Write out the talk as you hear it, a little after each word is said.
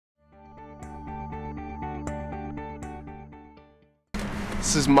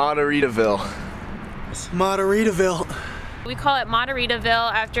This is Mattaritaville. Mattaritaville. We call it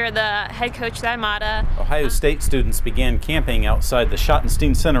Mattaritaville after the head coach, Thad Matta. Ohio State students began camping outside the Schott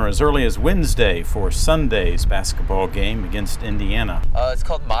Center as early as Wednesday for Sunday's basketball game against Indiana. It's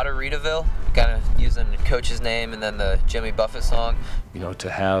called Mattaritaville, kind of using the coach's name and then the Jimmy Buffett song. You know, to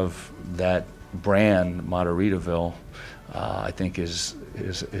have that brand, Mattaritaville, I think is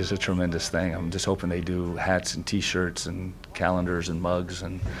a tremendous thing. I'm just hoping they do hats and T-shirts and calendars and mugs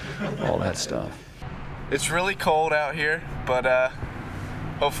and all that stuff. It's really cold out here, but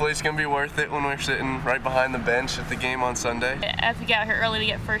hopefully it's going to be worth it when we're sitting right behind the bench at the game on Sunday. If we get here early, we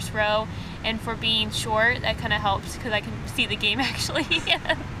get first row, and for being short, that kind of helps because I can see the game actually.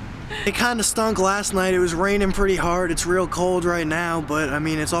 It kind of stunk last night. It was raining pretty hard. It's real cold right now, but I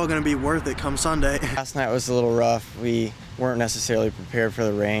mean, it's all going to be worth it come Sunday. Last night was a little rough. We weren't necessarily prepared for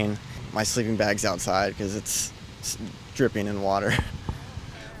the rain. My sleeping bag's outside because it's dripping in water.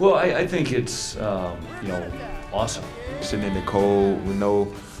 Well, I think it's you know, awesome. Sitting in the cold with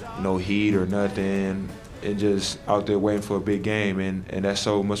no heat or nothing, and just out there waiting for a big game, and that's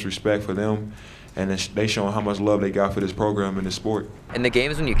so much respect for them, and they showing how much love they got for this program and this sport. In the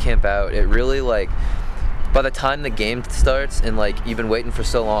games when you camp out, it really by the time the game starts and you've been waiting for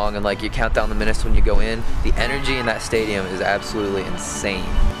so long and you count down the minutes when you go in, the energy in that stadium is absolutely insane.